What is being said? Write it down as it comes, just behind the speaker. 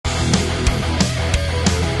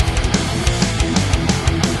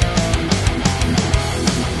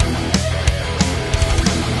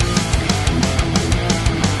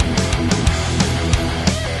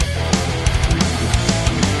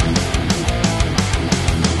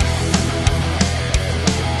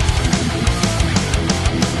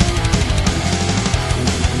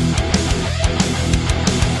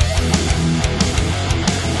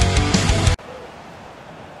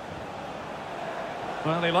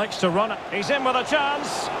likes to run it. He's in with a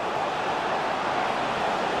chance.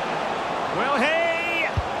 Will he?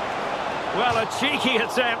 Well, a cheeky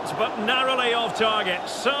attempt, but narrowly off target.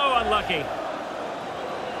 So unlucky.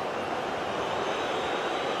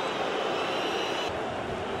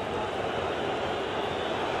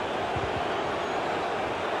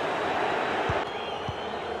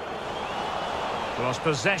 Lost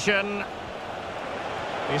possession.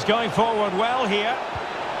 He's going forward well here.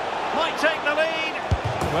 Might take the lead.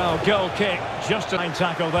 Well, goal kick. Just a line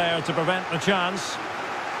tackle there to prevent the chance.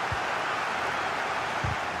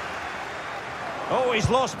 Oh, he's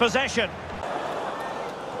lost possession.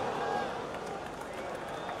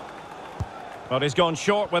 But he's gone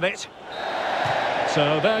short with it.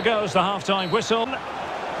 So there goes the half-time whistle.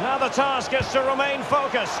 Now the task is to remain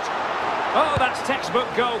focused. Oh, that's textbook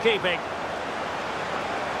goalkeeping.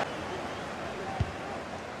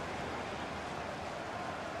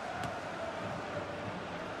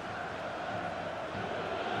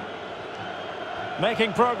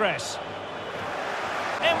 Making progress.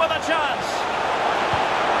 In with a chance.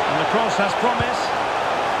 And the cross has promise.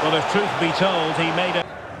 Well, if truth be told, he made it.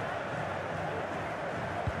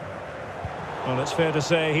 Well, it's fair to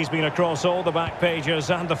say he's been across all the back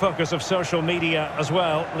pages and the focus of social media as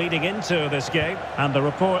well, leading into this game. And the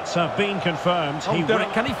reports have been confirmed. Oh,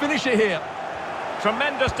 Derek, can he finish it here?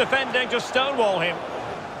 Tremendous defending to stonewall him.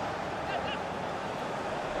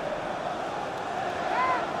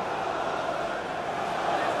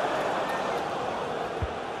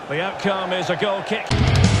 The outcome is a goal kick.